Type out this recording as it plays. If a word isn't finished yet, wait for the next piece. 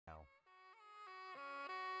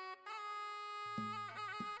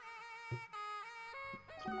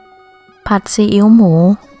ผัดซีอิ๊วหมู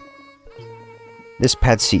This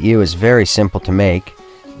pad see ew is very simple to make.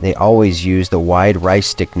 They always use the wide rice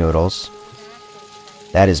stick noodles.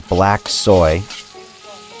 That is black soy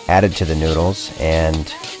added to the noodles, and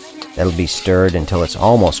that'll be stirred until it's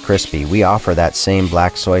almost crispy. We offer that same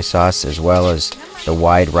black soy sauce as well as the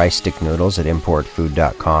wide rice stick noodles at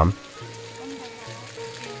ImportFood.com.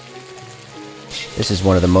 This is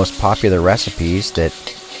one of the most popular recipes that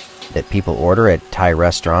people order at Thai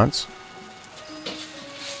restaurants.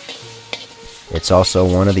 It's also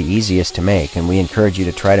one of the easiest to make, and we encourage you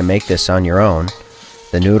to try to make this on your own.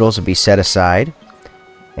 The noodles will be set aside,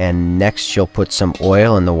 and next she'll put some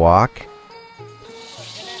oil in the wok,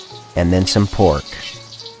 and then some pork.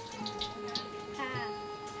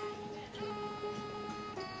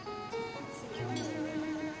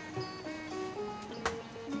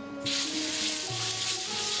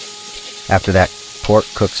 After that pork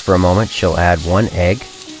cooks for a moment, she'll add 1 egg.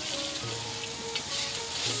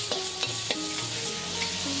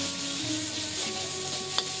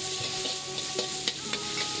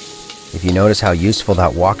 If you notice how useful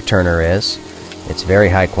that wok turner is, it's very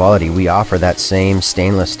high quality. We offer that same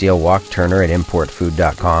stainless steel wok turner at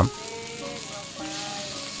ImportFood.com.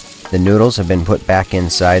 The noodles have been put back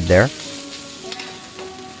inside there.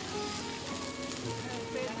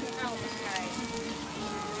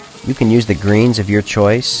 You can use the greens of your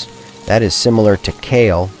choice. That is similar to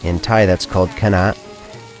kale. In Thai that's called kanat.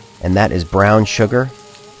 And that is brown sugar,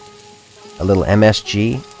 a little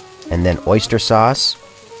MSG, and then oyster sauce,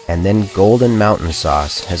 and then golden mountain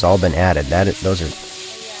sauce has all been added. Those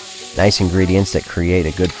are nice ingredients that create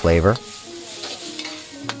a good flavor.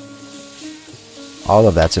 All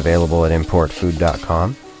of that's available at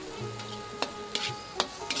ImportFood.com.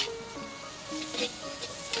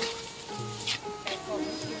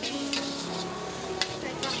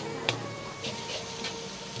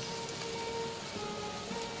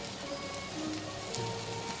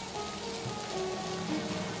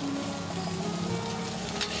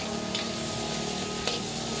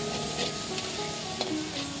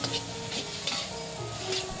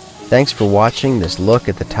 Thanks for watching this look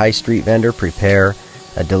at the Thai street vendor prepare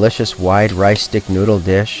a delicious wide rice stick noodle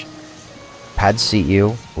dish, pad see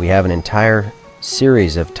ew. We have an entire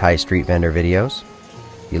series of Thai street vendor videos.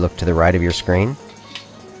 You look to the right of your screen.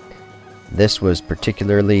 This was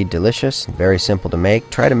particularly delicious, very simple to make.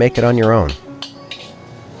 Try to make it on your own.